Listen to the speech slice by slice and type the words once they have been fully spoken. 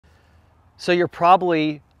So you're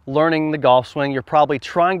probably learning the golf swing, you're probably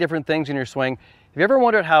trying different things in your swing. Have you ever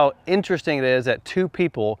wondered how interesting it is that two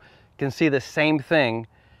people can see the same thing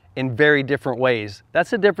in very different ways? That's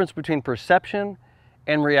the difference between perception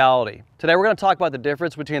and reality. Today we're going to talk about the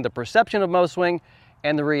difference between the perception of Moe swing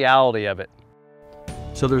and the reality of it.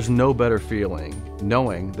 So there's no better feeling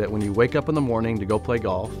knowing that when you wake up in the morning to go play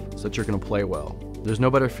golf, so that you're going to play well. There's no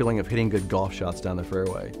better feeling of hitting good golf shots down the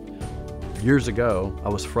fairway. Years ago, I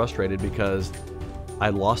was frustrated because I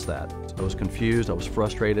lost that. I was confused, I was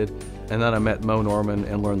frustrated, and then I met Moe Norman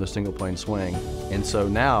and learned the single plane swing. And so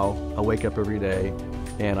now I wake up every day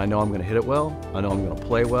and I know I'm going to hit it well, I know I'm going to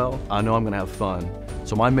play well, I know I'm going to have fun.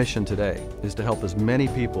 So my mission today is to help as many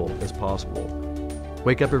people as possible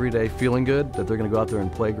wake up every day feeling good that they're going to go out there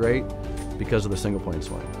and play great because of the single plane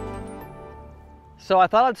swing. So I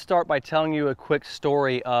thought I'd start by telling you a quick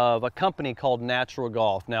story of a company called Natural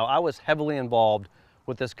Golf. Now, I was heavily involved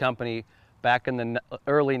with this company back in the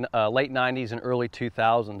late 90s and early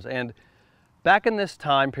 2000s. And back in this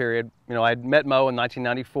time period, you know, I'd met Moe in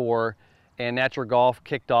 1994 and Natural Golf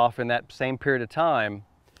kicked off in that same period of time.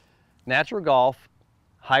 Natural Golf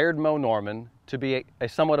hired Moe Norman to be a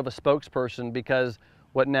somewhat of a spokesperson because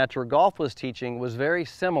what Natural Golf was teaching was very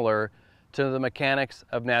similar to the mechanics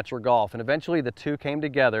of natural golf. And eventually the two came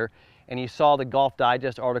together, and you saw the Golf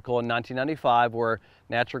Digest article in 1995 where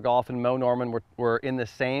Natural Golf and Moe Norman were in the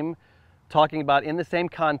same, talking about in the same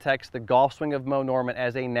context the golf swing of Moe Norman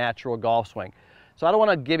as a natural golf swing. So I don't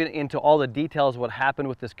want to give into all the details of what happened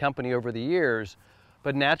with this company over the years,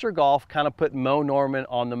 but Natural Golf kind of put Moe Norman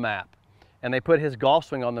on the map, and they put his golf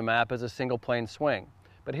swing on the map as a single plane swing.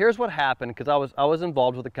 But here's what happened, because I was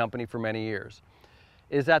involved with the company for many years,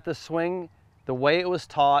 is that the swing, the way it was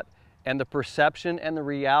taught, and the perception and the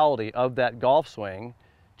reality of that golf swing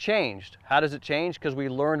changed. How does it change? Because we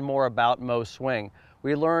learned more about Moe's swing.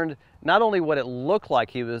 We learned not only what it looked like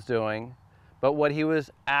he was doing, but what he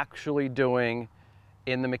was actually doing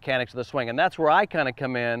in the mechanics of the swing. And that's where I kind of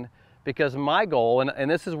come in, because my goal,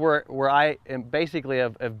 and this is where I basically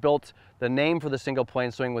have built the name for the single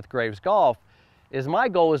plane swing with Graves Golf, is my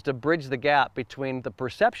goal is to bridge the gap between the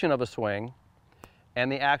perception of a swing and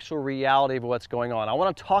the actual reality of what's going on. I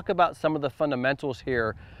want to talk about some of the fundamentals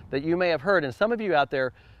here that you may have heard, and some of you out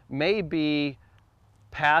there may be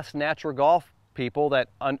past natural golf people that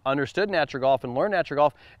understood natural golf and learned natural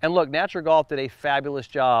golf. And look, Natural Golf did a fabulous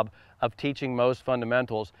job of teaching Moe's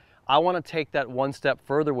fundamentals. I want to take that one step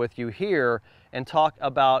further with you here and talk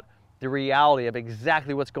about the reality of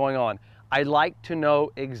exactly what's going on. I like to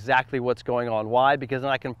know exactly what's going on. Why? Because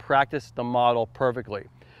then I can practice the model perfectly.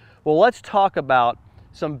 Well, let's talk about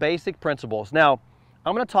some basic principles. Now,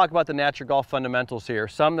 I'm going to talk about the Natural Golf fundamentals here,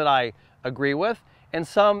 some that I agree with, and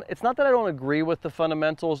some, it's not that I don't agree with the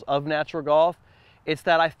fundamentals of Natural Golf, it's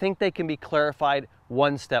that I think they can be clarified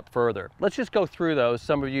one step further. Let's just go through those,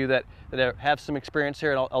 some of you that have some experience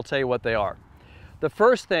here, and I'll tell you what they are. The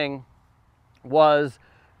first thing was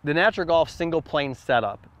the Natural Golf single plane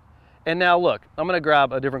setup. And now look, I'm going to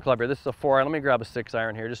grab a different club here. This is a 4-iron. Let me grab a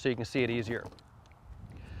 6-iron here just so you can see it easier.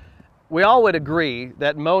 We all would agree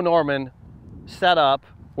that Moe Norman set up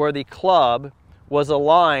where the club was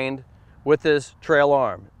aligned with his trail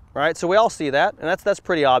arm, right? So we all see that, and that's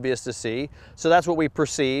pretty obvious to see. So that's what we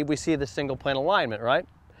perceive. We see the single plane alignment, right?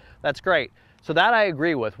 That's great. So that I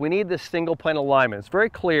agree with. We need this single plane alignment. It's very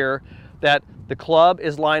clear that the club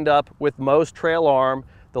is lined up with Moe's trail arm.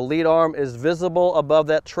 The lead arm is visible above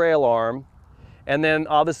that trail arm. And then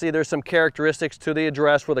obviously there's some characteristics to the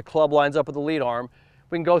address where the club lines up with the lead arm.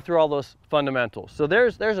 We can go through all those fundamentals. So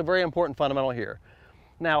there's a very important fundamental here.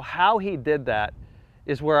 Now, how he did that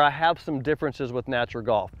is where I have some differences with Natural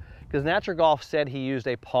Golf, because Natural Golf said he used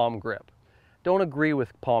a palm grip. Don't agree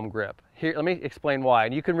with palm grip. Here, let me explain why.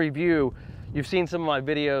 And you can review, you've seen some of my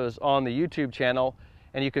videos on the YouTube channel,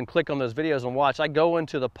 and you can click on those videos and watch. I go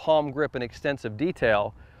into the palm grip in extensive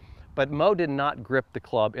detail, but Moe did not grip the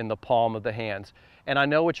club in the palm of the hands. And I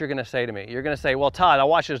know what you're going to say to me. You're going to say, well, Todd, I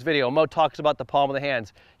watched this video. Moe talks about the palm of the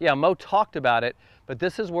hands. Yeah, Moe talked about it, but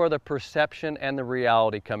this is where the perception and the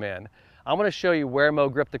reality come in. I'm going to show you where Moe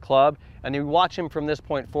gripped the club, and you watch him from this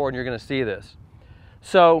point forward, and you're going to see this.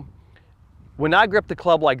 So when I grip the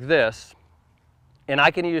club like this, and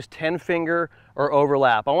I can use 10-finger or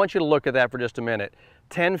overlap. I want you to look at that for just a minute.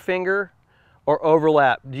 10-finger or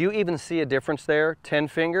overlap. Do you even see a difference there?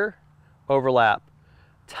 10-finger, overlap.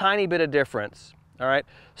 Tiny bit of difference. All right,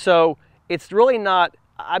 so it's really not,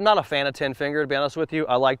 I'm not a fan of 10-finger, to be honest with you.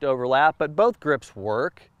 I like to overlap, but both grips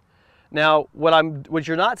work. Now, what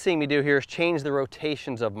you're not seeing me do here is change the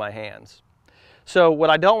rotations of my hands. So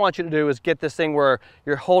what I don't want you to do is get this thing where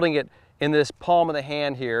you're holding it in this palm of the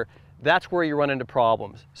hand here. that's where you run into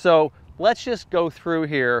problems. So let's just go through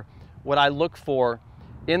here what I look for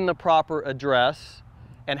in the proper address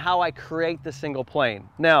and how I create the single plane.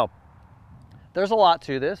 Now, there's a lot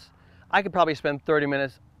to this. I could probably spend 30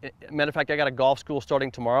 minutes. Matter of fact, I got a golf school starting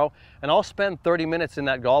tomorrow, and I'll spend 30 minutes in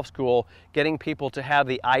that golf school getting people to have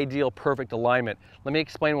the ideal perfect alignment. Let me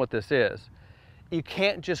explain what this is. You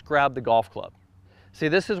can't just grab the golf club. See,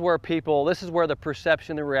 this is where the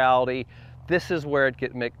perception, the reality, this is where it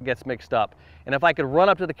gets mixed up. And if I could run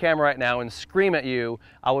up to the camera right now and scream at you,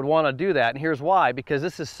 I would want to do that. And here's why, because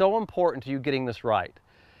this is so important to you getting this right,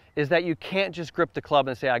 is that you can't just grip the club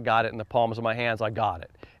and say, I got it in the palms of my hands, I got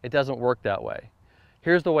it. It doesn't work that way.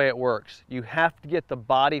 Here's the way it works. You have to get the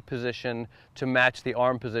body position to match the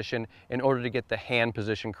arm position in order to get the hand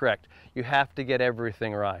position correct. You have to get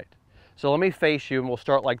everything right. So let me face you, and we'll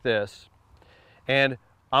start like this. And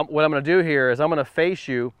what I'm going to do here is I'm going to face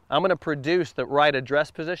you. I'm going to produce the right address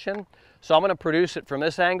position. So I'm going to produce it from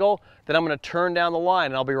this angle. Then I'm going to turn down the line,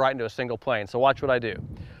 and I'll be right into a single plane. So watch what I do.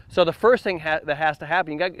 So the first thing that has to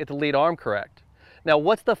happen, you got to get the lead arm correct. Now,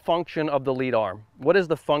 what's the function of the lead arm? What is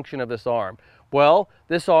the function of this arm? Well,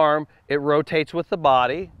 this arm, it rotates with the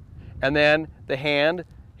body, and then the hand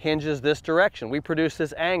hinges this direction. We produce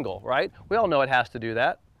this angle, right? We all know it has to do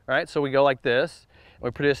that, right? So we go like this, and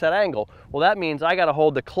we produce that angle. Well, that means I got to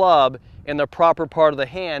hold the club in the proper part of the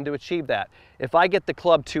hand to achieve that. If I get the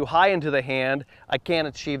club too high into the hand, I can't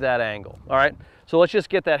achieve that angle, all right? So let's just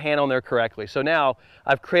get that hand on there correctly. So now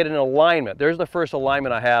I've created an alignment. There's the first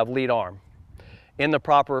alignment I have, lead arm, in the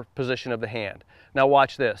proper position of the hand. Now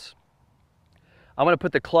watch this. I'm going to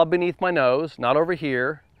put the club beneath my nose, not over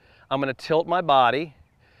here. I'm going to tilt my body.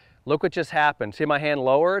 Look what just happened. See my hand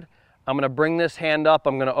lowered? I'm going to bring this hand up.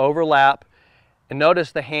 I'm going to overlap. And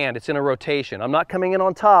notice the hand, it's in a rotation. I'm not coming in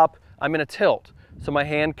on top. I'm in a tilt. So my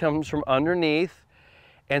hand comes from underneath.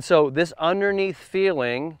 And so this underneath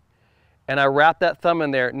feeling, and I wrap that thumb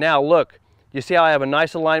in there. Now look, you see how I have a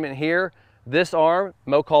nice alignment here? This arm,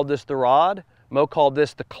 Mo called this the rod. Mo called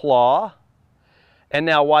this the claw. And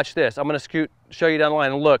now watch this. I'm going to show you down the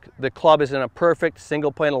line. And look, the club is in a perfect single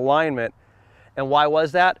plane alignment. And why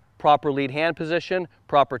was that? Proper lead hand position,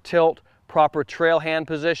 proper tilt, proper trail hand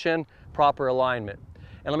position, proper alignment.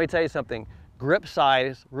 And let me tell you something. Grip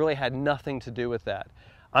size really had nothing to do with that.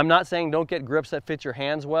 I'm not saying don't get grips that fit your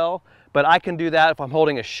hands well, but I can do that if I'm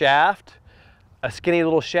holding a shaft, a skinny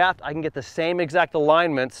little shaft. I can get the same exact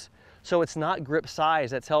alignments. So it's not grip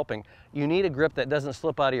size that's helping. You need a grip that doesn't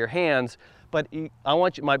slip out of your hands. But I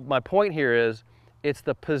want you, my point here is, it's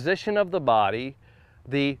the position of the body,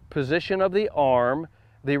 the position of the arm,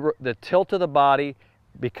 the tilt of the body,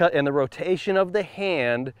 and the rotation of the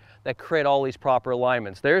hand that create all these proper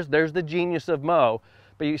alignments. There's the genius of Mo.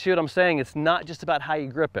 But you see what I'm saying? It's not just about how you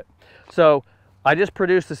grip it. So I just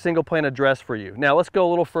produced a single plane address for you. Now let's go a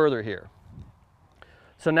little further here.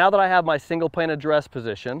 So now that I have my single plane address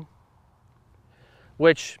position,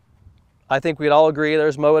 which I think we'd all agree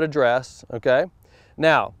there's Mo at address, okay?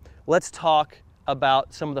 Now, let's talk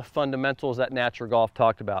about some of the fundamentals that Natural Golf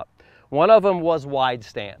talked about. One of them was wide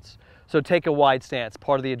stance. So take a wide stance,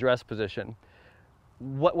 part of the address position.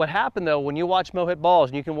 What happened though, when you watch Mo hit balls,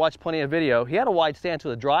 and you can watch plenty of video, he had a wide stance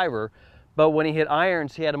with a driver, but when he hit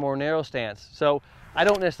irons, he had a more narrow stance. So I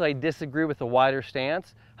don't necessarily disagree with the wider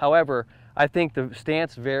stance. However, I think the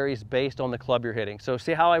stance varies based on the club you're hitting. So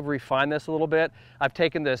see how I've refined this a little bit? I've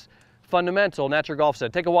taken this fundamental, Natural Golf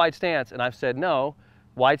said, take a wide stance, and I've said no,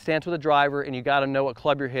 wide stance with a driver, and you got to know what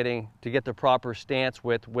club you're hitting to get the proper stance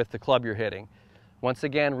with the club you're hitting. Once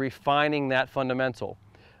again, refining that fundamental.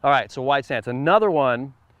 All right, so wide stance. Another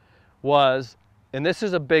one was, and this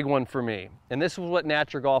is a big one for me, and this is what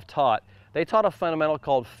Natural Golf taught. They taught a fundamental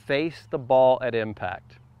called face the ball at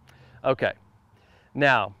impact. Okay,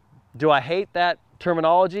 now, do I hate that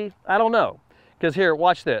terminology? I don't know, because here,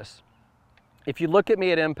 watch this. If you look at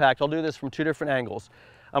me at impact, I'll do this from two different angles.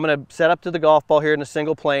 I'm going to set up to the golf ball here in a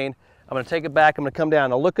single plane. I'm going to take it back. I'm going to come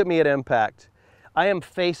down. Now look at me at impact. I am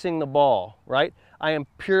facing the ball, right? I am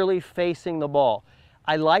purely facing the ball.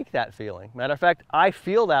 I like that feeling. Matter of fact, I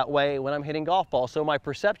feel that way when I'm hitting golf balls. So my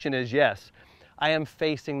perception is, yes, I am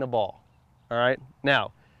facing the ball. All right.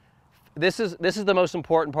 Now, this is the most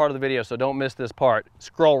important part of the video, so don't miss this part.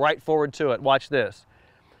 Scroll right forward to it. Watch this.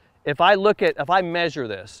 If I measure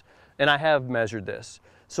this, and I have measured this.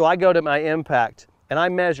 So I go to my impact and I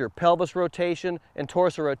measure pelvis rotation and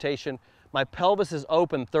torso rotation. My pelvis is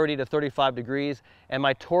open 30 to 35 degrees and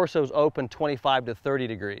my torso is open 25 to 30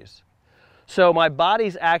 degrees. So my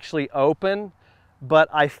body's actually open, but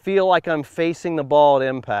I feel like I'm facing the ball at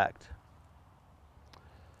impact.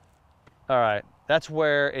 All right, That's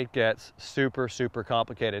where it gets super, super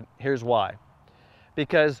complicated. Here's why.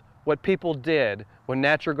 Because what people did when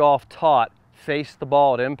natural golf taught face the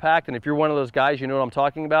ball at impact, and if you're one of those guys, you know what I'm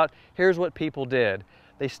talking about. Here's what people did.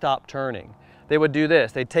 They stopped turning. They would do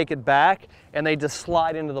this. They'd take it back and they just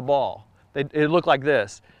slide into the ball. It looked like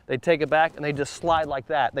this. They'd take it back and they just slide like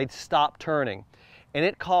that. They'd stop turning. And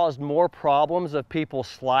it caused more problems of people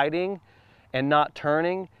sliding and not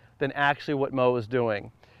turning than actually what Moe was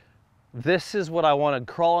doing. This is what I want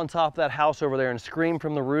to crawl on top of that house over there and scream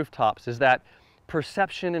from the rooftops, is that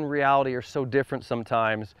perception and reality are so different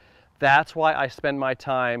sometimes. That's why I spend my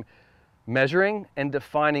time measuring and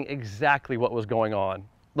defining exactly what was going on.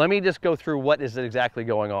 Let me just go through what is exactly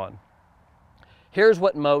going on. Here's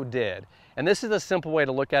what Moe did. And this is a simple way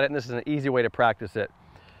to look at it, and this is an easy way to practice it.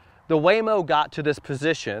 The way Moe got to this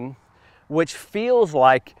position, which feels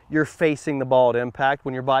like you're facing the ball at impact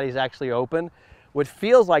when your body's actually open, what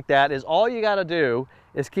feels like that is all you got to do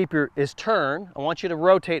is turn. I want you to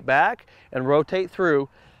rotate back and rotate through,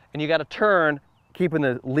 and you got to turn, keeping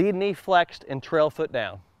the lead knee flexed and trail foot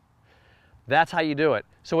down. That's how you do it.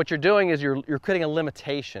 So what you're doing is you're creating a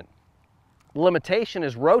limitation. The limitation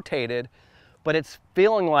is rotated, but it's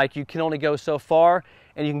feeling like you can only go so far,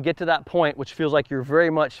 and you can get to that point which feels like you're very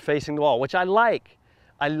much facing the wall, which I like.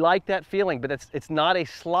 I like that feeling, but it's not a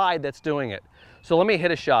slide that's doing it. So let me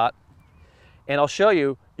hit a shot, and I'll show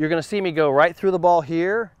you. You're going to see me go right through the ball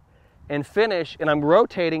here and finish, and I'm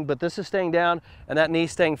rotating, but this is staying down and that knee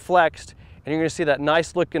staying flexed, and you're going to see that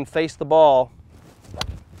nice looking face the ball.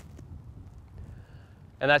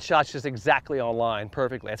 And that shot's just exactly on line,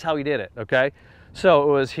 perfectly. That's how he did it, okay? So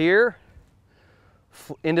it was here,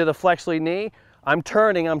 into the flex lead knee. I'm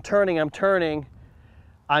turning. I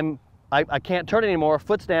can't turn anymore,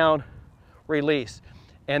 foot's down, release.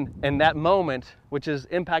 And that moment, which is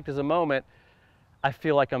impact as a moment, I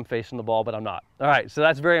feel like I'm facing the ball, but I'm not. All right, so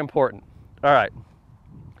that's very important. All right.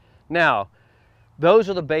 Now, those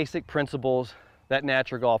are the basic principles that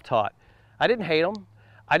natural golf taught. I didn't hate them.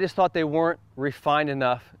 I just thought they weren't refined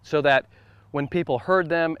enough so that when people heard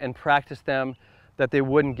them and practiced them, that they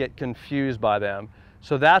wouldn't get confused by them.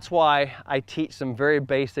 So that's why I teach some very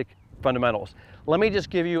basic fundamentals. Let me just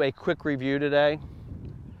give you a quick review today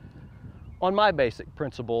on my basic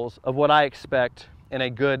principles of what I expect in a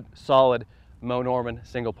good, solid Moe Norman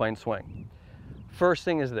single plane swing. First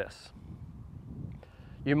thing is this.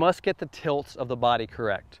 You must get the tilts of the body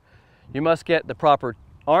correct. You must get the proper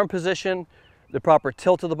arm position, the proper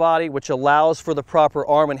tilt of the body, which allows for the proper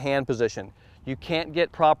arm and hand position. You can't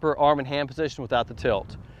get proper arm and hand position without the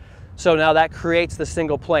tilt. So now that creates the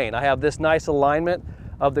single plane. I have this nice alignment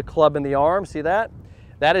of the club and the arm, see that?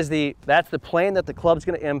 That's the plane that the club's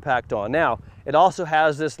going to impact on. Now, it also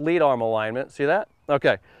has this lead arm alignment, see that?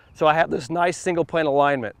 Okay, so I have this nice single plane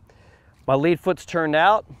alignment. My lead foot's turned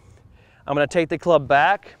out. I'm going to take the club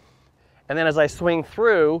back, and then as I swing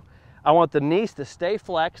through, I want the knees to stay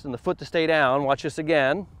flexed and the foot to stay down. Watch this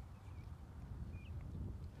again.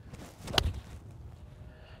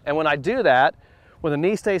 And when I do that, when the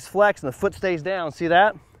knee stays flexed and the foot stays down, see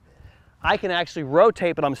that? I can actually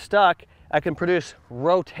rotate, but I'm stuck. I can produce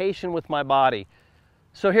rotation with my body.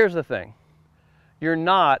 So here's the thing. You're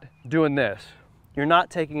not doing this. You're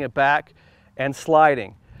not taking it back and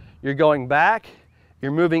sliding. You're going back,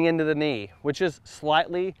 you're moving into the knee, which is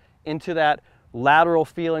slightly into that lateral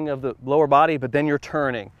feeling of the lower body, but then you're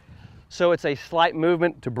turning. So it's a slight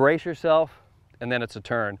movement to brace yourself, and then it's a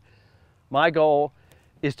turn. My goal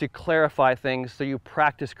is to clarify things so you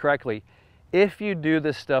practice correctly. If you do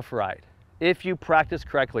this stuff right, if you practice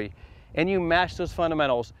correctly, and you match those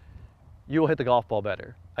fundamentals, you will hit the golf ball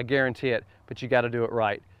better. I guarantee it, but you got to do it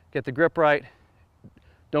right. Get the grip right.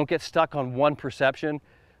 Don't get stuck on one perception.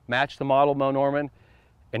 Match the model Moe Norman,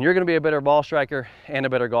 and you're going to be a better ball striker and a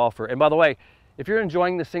better golfer. And by the way, if you're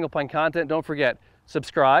enjoying the single plane content, don't forget,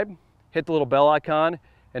 subscribe, hit the little bell icon,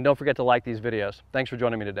 and don't forget to like these videos. Thanks for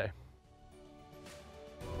joining me today.